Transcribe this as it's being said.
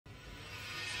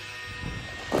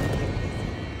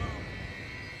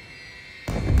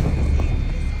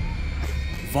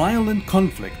Violent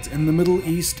conflict in the Middle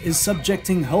East is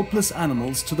subjecting helpless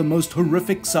animals to the most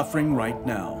horrific suffering right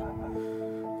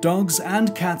now. Dogs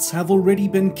and cats have already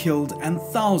been killed and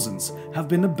thousands have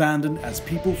been abandoned as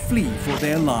people flee for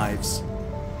their lives.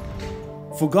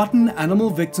 Forgotten animal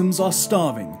victims are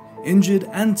starving, injured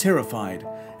and terrified,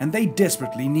 and they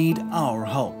desperately need our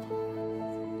help.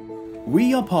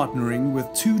 We are partnering with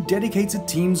 2 dedicated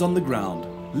teams on the ground,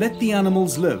 Let the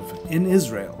Animals Live in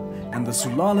Israel and the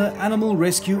Sulala Animal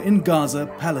Rescue in Gaza,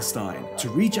 Palestine, to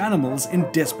reach animals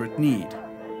in desperate need.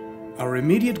 Our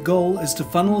immediate goal is to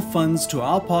funnel funds to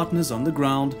our partners on the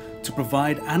ground to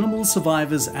provide animal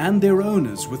survivors and their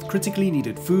owners with critically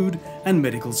needed food and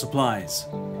medical supplies.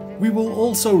 We will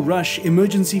also rush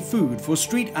emergency food for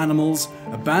street animals,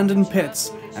 abandoned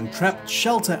pets, and trapped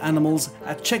shelter animals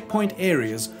at checkpoint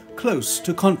areas close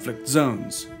to conflict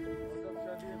zones.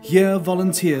 Here,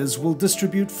 volunteers will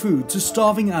distribute food to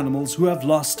starving animals who have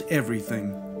lost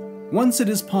everything. Once it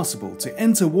is possible to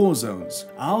enter war zones,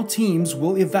 our teams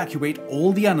will evacuate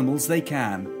all the animals they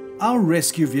can. Our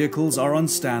rescue vehicles are on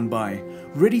standby,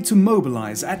 ready to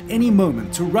mobilize at any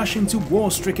moment to rush into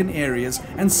war-stricken areas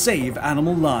and save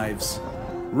animal lives.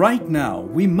 Right now,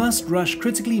 we must rush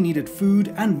critically needed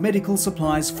food and medical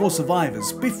supplies for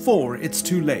survivors before it's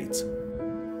too late.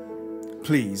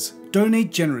 Please,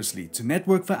 donate generously to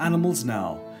Network for Animals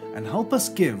now and help us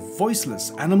give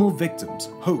voiceless animal victims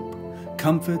hope,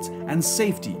 comfort and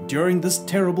safety during this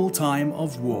terrible time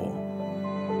of war.